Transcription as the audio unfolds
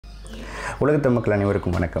உலகத்து மக்கள்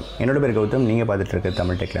அனைவருக்கும் வணக்கம். என்னோட பேர் கௌதம். நீங்கள் பார்த்துட்டு இருக்க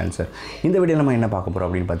தமிழ் TechLancer. இந்த வீடியோவில் நம்ம என்ன பார்க்க போகிறோம்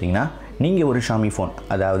அப்படின்னு பார்த்தீங்கன்னா, நீங்கள் ஒரு Xiaomi ஃபோன்,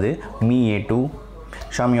 அதாவது Mi A2,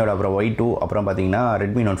 Xiaomiயோட அப்புறம் Y2, அப்புறம் பார்த்தீங்கன்னா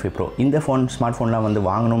Redmi Note 5 Pro, இந்த ஸ்மார்ட் ஃபோன்லாம் வந்து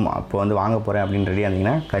வாங்கணும், அப்போ வந்து வாங்க போகிறேன் அப்படின்னு ரெடியாக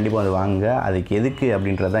இருந்தீங்கன்னா கண்டிப்பாக வந்து வாங்க. அதுக்கு எதுக்கு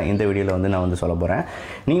அப்படின்றத இந்த வீடியோவில் வந்து நான் வந்து சொல்ல போகிறேன்.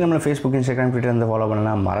 நீங்கள் நம்மளை Facebook, Instagram, Twitter வந்து ஃபாலோ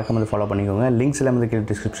பண்ணலாம். மறக்காம வந்து ஃபாலோ பண்ணிக்கோங்க. லிங்க்ஸ் எல்லாம் வந்து கீழே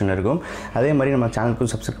டிஸ்கிரிப்ஷனில் இருக்கும். அதே மாதிரி நம்ம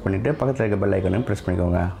சேனலுக்கும் சப்ஸ்கிரைப் பண்ணிவிட்டு பக்கத்தில் இருக்க பெல் ஐக்கானையும் ப்ரெஸ்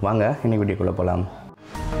பண்ணிக்கோங்க. வாங்க இன்னைக்கு வீடியோக்குள்ளே போகலாம்.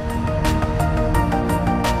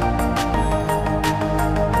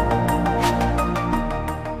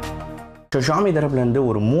 ஸோ Xiaomi தரப்புலேருந்து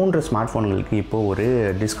ஒரு 3 ஸ்மார்ட் ஃபோன்களுக்கு இப்போது ஒரு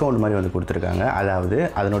டிஸ்கவுண்ட் மாதிரி வந்து கொடுத்துருக்காங்க. அதாவது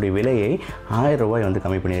அதனுடைய விலையை ₹1000 வந்து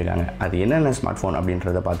கம்மி பண்ணியிருக்காங்க. அது என்னென்ன ஸ்மார்ட் ஃபோன்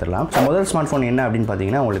அப்படின்றத பார்த்துடலாம். ஸோ முதல் ஸ்மார்ட் ஃபோன் என்ன அப்படின்னு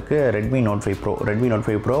பார்த்தீங்கன்னா, உங்களுக்கு Redmi Note 5 Pro. Redmi Note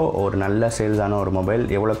 5 Pro ஒரு நல்ல சேல்ஸான ஒரு மொபைல்.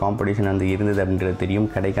 எவ்வளோ காம்படிஷன் வந்து இருந்தது அப்படின்றது தெரியும்,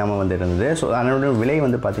 கிடைக்காம வந்து இருந்தது. ஸோ அதனோட விலை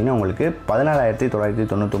வந்து பார்த்தீங்கன்னா உங்களுக்கு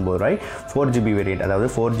 ₹14,999 4GB வேரியன்ட், அதாவது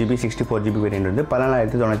 4GB 64GB வேரியன்ட் வந்து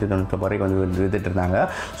 ₹14,999 வரைக்கும் வந்து வித்துட்டு இருந்தாங்க.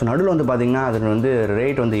 ஸோ நடுவில் வந்து பார்த்தீங்கன்னா அதில் வந்து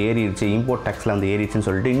ரேட் வந்து ஏறிடுச்சு, இம்போர்ட் டேக்ஸில் வந்து ஏறிச்சுன்னு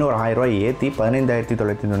சொல்லிட்டு இன்னொரு ₹1000 ஏற்றி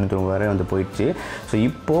 ₹15,999 வரை வந்து போயிடுச்சு. ஸோ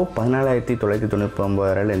இப்போது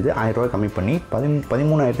 ₹14,999 ₹1000 கம்மி பண்ணி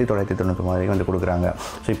 ₹13,999 வரைக்கும் வந்து கொடுக்குறாங்க.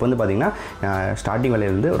 ஸோ இப்போ வந்து பார்த்தீங்கன்னா ஸ்டார்டிங்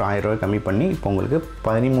விலையிலேருந்து ஒரு ₹1000 கம்மி பண்ணி இப்போ உங்களுக்கு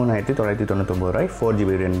 ₹13,999 4GB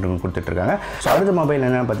வேரியன்ட் கொடுத்துட்ருக்காங்க. ஸோ அடுத்த மொபைல்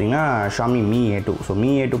என்னென்னு பார்த்தீங்கன்னா Xiaomi Mi A2. So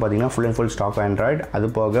Mi A2 பார்த்தீங்கன்னா full and full stock Android.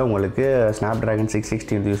 அது போக உங்களுக்கு Snapdragon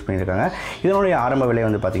 660 வந்து யூஸ் பண்ணியிருக்காங்க. இதனுடைய ஆரம்ப விலை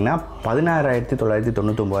வந்து பார்த்தீங்கன்னா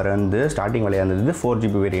 ₹16,999 வந்து ஸ்டார்டிங் விலையாக இருந்தது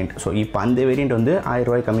 4GB வேரியன்ட். ஸோ இப்போ அந்த வேரியன்ட் வந்து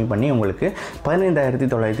 ₹1000 கம்மி பண்ணி உங்களுக்கு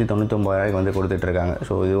 ₹15,999 வந்து கொடுத்துட்ருக்காங்க.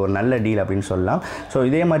 ஸோ இது ஒரு நல்ல டீல் அப்படின்னு சொல்லலாம். ஸோ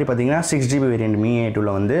இதே மாதிரி பார்த்தீங்கன்னா 6GB வேரியன்ட் Mi A2ல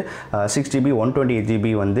வந்து 6GB 128GB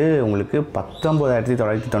வந்து உங்களுக்கு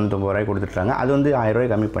 ₹19,999 கொடுத்துட்ருக்காங்க. அது வந்து ₹1000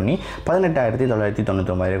 கம்மி பண்ணி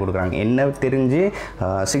 ₹18,999 கொடுக்குறாங்க. என்ன தெரிஞ்சு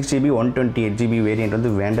 6GB 128GB வேரியன்ட்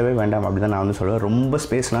வந்து வேண்டவே வேண்டாம் அப்படி தான் நான் வந்து சொல்லுவேன். ரொம்ப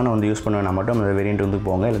ஸ்பேஸ்லாம் நான் வந்து யூஸ் பண்ணுவேன். நான் மட்டும் அந்த வேரியன்ட் வந்து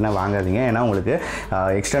போங்க, இல்லைனா வாங்காதீங்க. ஏன்னா உங்களுக்கு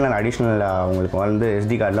எக்ஸ்டர்னல் அடிஷ்னல் உங்களுக்கு வந்து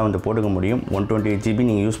SD கார்டெலாம் வந்து போட்டுக்க முடியும். 128GB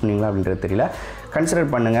நீங்கள் யூஸ் பண்ணீங்களா அப்படின்றது தெரியல, கன்சிடர்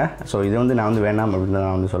பண்ணுங்கள். ஸோ இது வந்து நான் வந்து வேணாம் அப்படின்னு தான்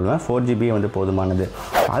நான் வந்து சொல்லுவேன். 4GB வந்து போதுமானது.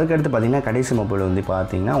 அதுக்கடுத்து பார்த்தீங்கன்னா கடைசி மொபைல் வந்து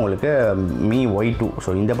பார்த்தீங்கன்னா உங்களுக்கு Mi Y2. ஸோ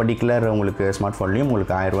இந்த பர்டிகுலர் உங்களுக்கு ஸ்மார்ட் ஃபோன்லேயும்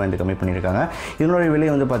உங்களுக்கு ₹1000 வந்து கம்மி பண்ணியிருக்காங்க. இதனுடைய விலை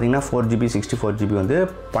வந்து பார்த்தீங்கன்னா 4GB 64GB வந்து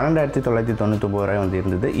 ₹12,999 வந்து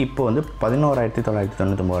இருந்தது. இப்போ வந்து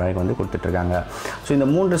 ₹11,999 வந்து கொடுத்துட்ருக்காங்க. ஸோ இந்த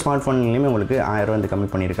 3 ஸ்மார்ட் ஃபோன்லேயுமே உங்களுக்கு ₹1000 வந்து கம்மி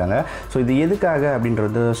பண்ணியிருக்காங்க. ஸோ இது எதுக்காக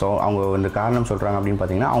அப்படின்றது அவங்க வந்து காரணம் சொல்கிறாங்க அப்படின்னு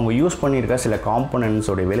பார்த்தீங்கன்னா, அவங்க யூஸ் பண்ணியிருக்க சில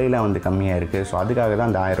காம்போனன்ட்ஸோடைய விலையெல்லாம் வந்து கம்மியாக இருக்குது. ஸோ அதுக்காக தான்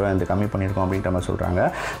அந்த ₹1000 வந்து கம்மி பண்ணியிருக்கோம் அப்படின்ற மாதிரி சொல்கிறாங்க.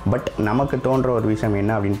 பட் நமக்கு தோன்ற ஒரு விஷயம்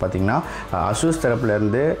என்ன அப்படின்னு பார்த்தீங்கன்னா, Asus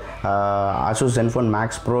தரப்புலேருந்து Asus Zenfone Max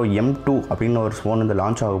Pro M2 அப்படின்னு ஒரு ஃபோன் வந்து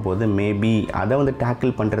லான்ச் ஆக போகுது. மேபி அதை வந்து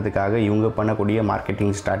டேக்கிள் பண்ணுறதுக்காக இவங்க பண்ணக்கூடிய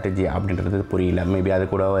மார்க்கெட்டிங் ஸ்ட்ராட்டஜி அப்படின்றது புரியல. மேபி அது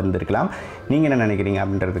கூட வந்துருக்கலாம். நீங்கள் என்ன நினைக்கிறீங்க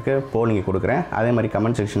அப்படின்றதுக்கு போலிங்க கொடுக்குறேன். அதே மாதிரி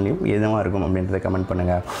கமெண்ட் செக்ஷன்லையும் எதுவாக இருக்கும் அப்படின்றத கமெண்ட்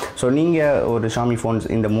பண்ணுங்கள். ஸோ நீங்கள் ஒரு Xiaomi ஃபோன்ஸ்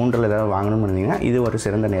இந்த 3ல் ஏதாவது வாங்கணும்னு இருந்தீங்கன்னா இது ஒரு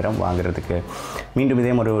சிறந்த நேரம் வாங்குறதுக்கு. மீண்டும்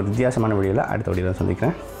இதே ஒரு வித்தியாசமான வீடியோவில் அடுத்த வீடியோவில்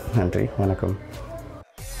சந்திக்கிறேன். நன்றி, வணக்கம்.